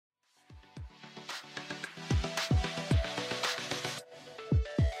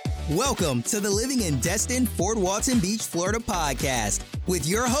Welcome to the Living in Destin, Fort Walton Beach, Florida podcast with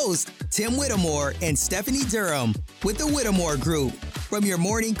your host, Tim Whittemore and Stephanie Durham with the Whittemore Group. From your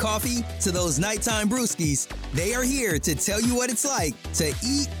morning coffee to those nighttime brewskis, they are here to tell you what it's like to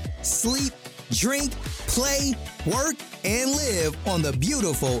eat, sleep, drink, play, work, and live on the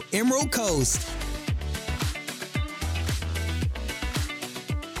beautiful Emerald Coast.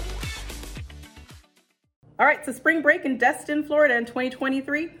 All right, so spring break in Destin, Florida in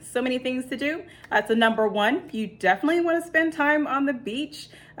 2023. So many things to do. So number one, you definitely want to spend time on the beach.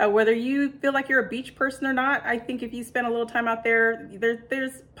 Whether you feel like you're a beach person or not, I think if you spend a little time out there,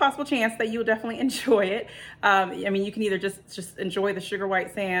 there's possible chance that you'll definitely enjoy it. I mean, you can either just enjoy the sugar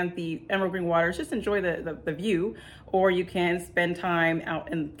white sand, the emerald green waters, just enjoy the view, or you can spend time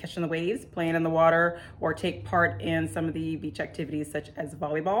out and catching the waves, playing in the water, or take part in some of the beach activities such as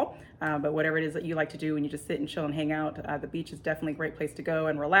volleyball. But whatever it is that you like to do when you just sit and chill and hang out, the beach is definitely a great place to go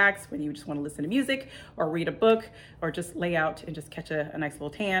and relax when you just want to listen to music or read a book or just lay out and just catch a nice little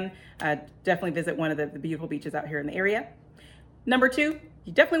tan. Definitely visit one of the beautiful beaches out here in the area. Number two,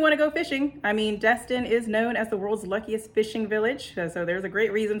 you definitely want to go fishing. I mean, Destin is known as the world's luckiest fishing village, so there's a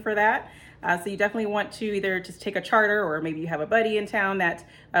great reason for that. So you definitely want to either just take a charter, or maybe you have a buddy in town that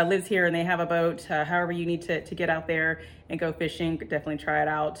lives here and they have a boat. However you need to get out there and go fishing, definitely try it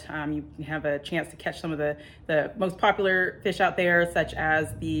out. You have a chance to catch some of the most popular fish out there, such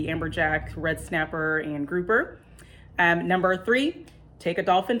as the amberjack, red snapper, and grouper. Number three, take a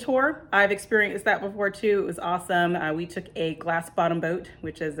dolphin tour. I've experienced that before too. It was awesome. We took a glass bottom boat,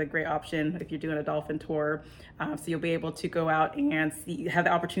 which is a great option if you're doing a dolphin tour. So you'll be able to go out and have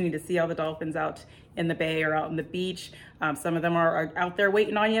the opportunity to see all the dolphins out in the bay or out on the beach. Some of them are out there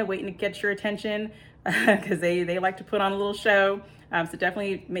waiting on you, waiting to get your attention because they like to put on a little show. So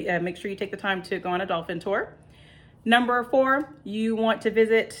definitely make sure you take the time to go on a dolphin tour. Number four, you want to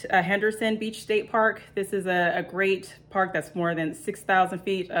visit Henderson Beach State Park. This is a great park that's more than 6,000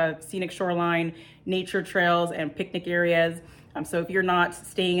 feet of scenic shoreline, nature trails, and picnic areas. So if you're not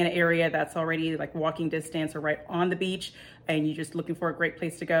staying in an area that's already like walking distance or right on the beach, and you're just looking for a great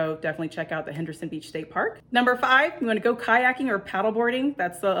place to go, definitely check out the Henderson Beach State Park. Number five, you want to go kayaking or paddleboarding.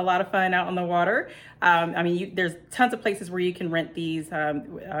 That's a lot of fun out on the water. I mean, there's tons of places where you can rent these,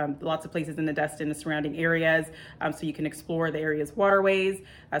 lots of places in the Destin and surrounding areas, so you can explore the area's waterways,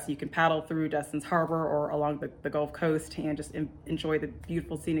 so you can paddle through Destin's harbor or along the Gulf Coast and just enjoy the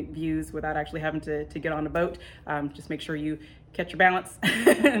beautiful scenic views without actually having to get on a boat. Just make sure you catch your balance.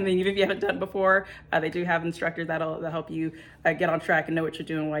 I mean, even if you haven't done it before, they do have instructors that'll help you get on track and know what you're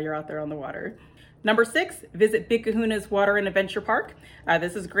doing while you're out there on the water. Number six, visit Big Kahuna's Water and Adventure Park.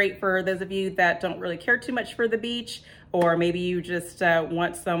 This is great for those of you that don't really care too much for the beach, or maybe you just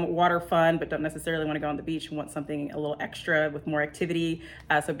want some water fun but don't necessarily want to go on the beach and want something a little extra with more activity.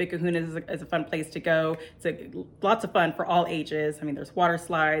 So Big Kahuna is a fun place to go. It's lots of fun for all ages. I mean, there's water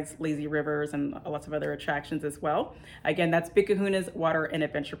slides, lazy rivers, and lots of other attractions as well. Again, that's Big Kahuna's Water and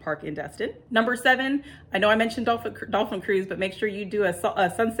Adventure Park in Destin. Number seven, I know I mentioned dolphin cruise, but make sure you do a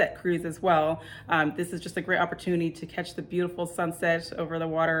sunset cruise as well. This is just a great opportunity to catch the beautiful sunset over the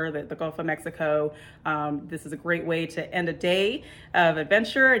water, the Gulf of Mexico. This is a great way to end a day of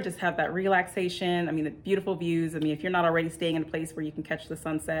adventure and just have that relaxation. I mean, the beautiful views. I mean, if you're not already staying in a place where you can catch the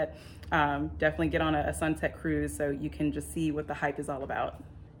sunset, definitely get on a sunset cruise so you can just see what the hype is all about.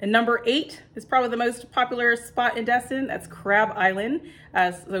 And number eight is probably the most popular spot in Destin. That's Crab Island.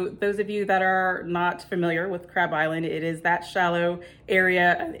 So those of you that are not familiar with Crab Island, it is that shallow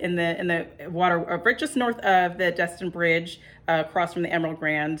area in the water right just north of the Destin Bridge, across from the Emerald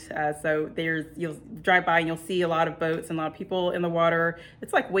Grand. So you'll drive by and you'll see a lot of boats and a lot of people in the water.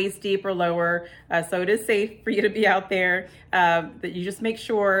 It's like waist deep or lower, so it is safe for you to be out there. That you just make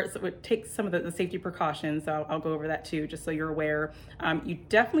sure, so it takes some of the safety precautions. So I'll go over that too, just so you're aware. You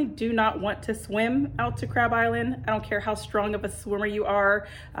definitely do not want to swim out to Crab Island. I don't care how strong of a swimmer you are.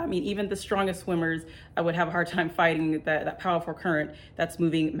 I mean, even the strongest swimmers would have a hard time fighting that powerful current that's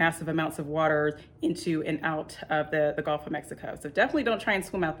moving massive amounts of water into and out of the Gulf of Mexico. So definitely don't try and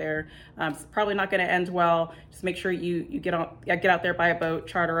swim out there. It's probably not going to end well. Just make sure you get out there by a boat,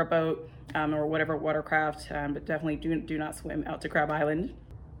 charter a boat, or whatever watercraft, but definitely do not swim out to Crab Island.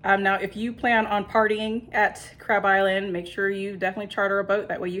 Now, if you plan on partying at Crab Island, make sure you definitely charter a boat.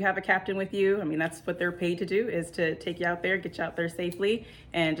 That way you have a captain with you. I mean, that's what they're paid to do, is to take you out there, get you out there safely,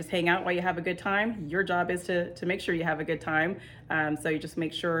 and just hang out while you have a good time. Your job is to make sure you have a good time. So you just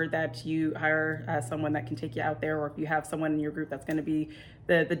make sure that you hire someone that can take you out there, or if you have someone in your group that's going to be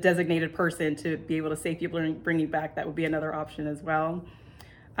the designated person to be able to safely bring you back, that would be another option as well.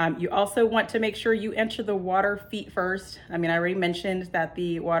 You also want to make sure you enter the water feet first. I already mentioned that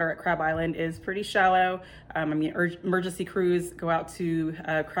the water at Crab Island is pretty shallow. Emergency crews go out to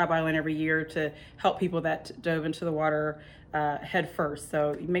Crab Island every year to help people that dove into the water head first.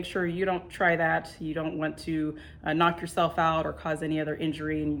 So make sure you don't try that. You don't want to knock yourself out or cause any other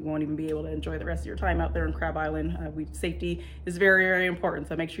injury, and you won't even be able to enjoy the rest of your time out there in Crab Island. Safety is very, very important.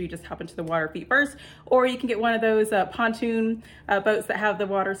 So make sure you just hop into the water feet first, or you can get one of those pontoon boats that have the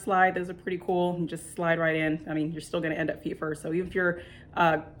water slide. Those are pretty cool. You just slide right in. You're still going to end up feet first. So even if you're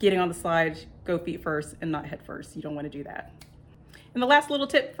getting on the slide, go feet first and not head first. You don't want to do that. And the last little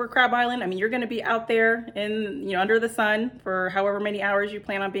tip for Crab Island, you're going to be out there in, under the sun for however many hours you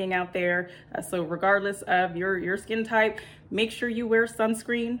plan on being out there. So regardless of your skin type, make sure you wear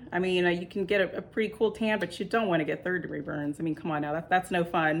sunscreen. You can get a pretty cool tan, but you don't want to get third-degree burns. Come on now, that's no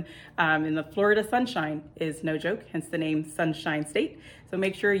fun. And the Florida sunshine is no joke, hence the name Sunshine State. So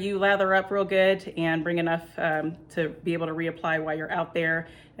make sure you lather up real good and bring enough to be able to reapply while you're out there.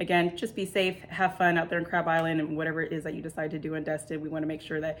 Again, just be safe, have fun out there in Crab Island, and whatever it is that you decide to do in Destin, we want to make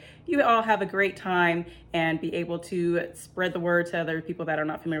sure that you all have a great time and be able to spread the word to other people that are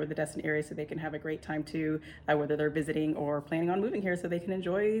not familiar with the Destin area so they can have a great time too, whether they're visiting or planning on moving here so they can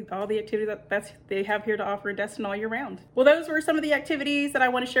enjoy all the activities that they have here to offer in Destin all year round. Well, those were some of the activities that I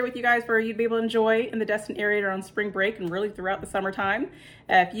want to share with you guys for you to be able to enjoy in the Destin area around spring break and really throughout the summertime.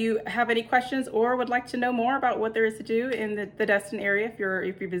 If you have any questions or would like to know more about what there is to do in the Destin area, if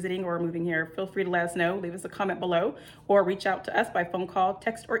you're visiting or moving here, feel free to let us know. Leave us a comment below or reach out to us by phone call,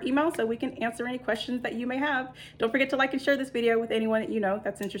 text, or email so we can answer any questions that you may have. Don't forget to like and share this video with anyone that you know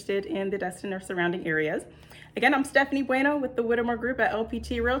that's interested in the Destin or surrounding areas. Again, I'm Stephanie Bueno with the Whittemore Group at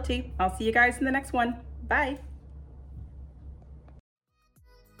LPT Realty. I'll see you guys in the next one. Bye.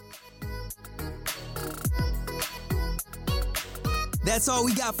 That's all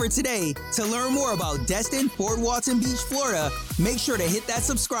we got for today. To learn more about Destin, Fort Walton Beach, Florida, make sure to hit that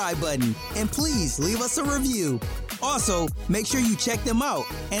subscribe button and please leave us a review. Also, make sure you check them out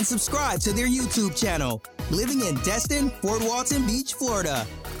and subscribe to their YouTube channel, Living in Destin, Fort Walton Beach, Florida.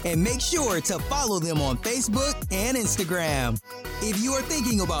 And make sure to follow them on Facebook and Instagram. If you are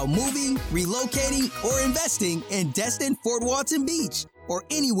thinking about moving, relocating, or investing in Destin, Fort Walton Beach, or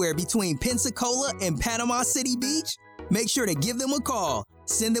anywhere between Pensacola and Panama City Beach, make sure to give them a call,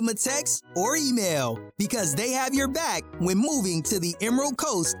 send them a text, or email because they have your back when moving to the Emerald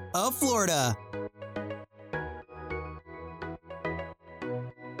Coast of Florida.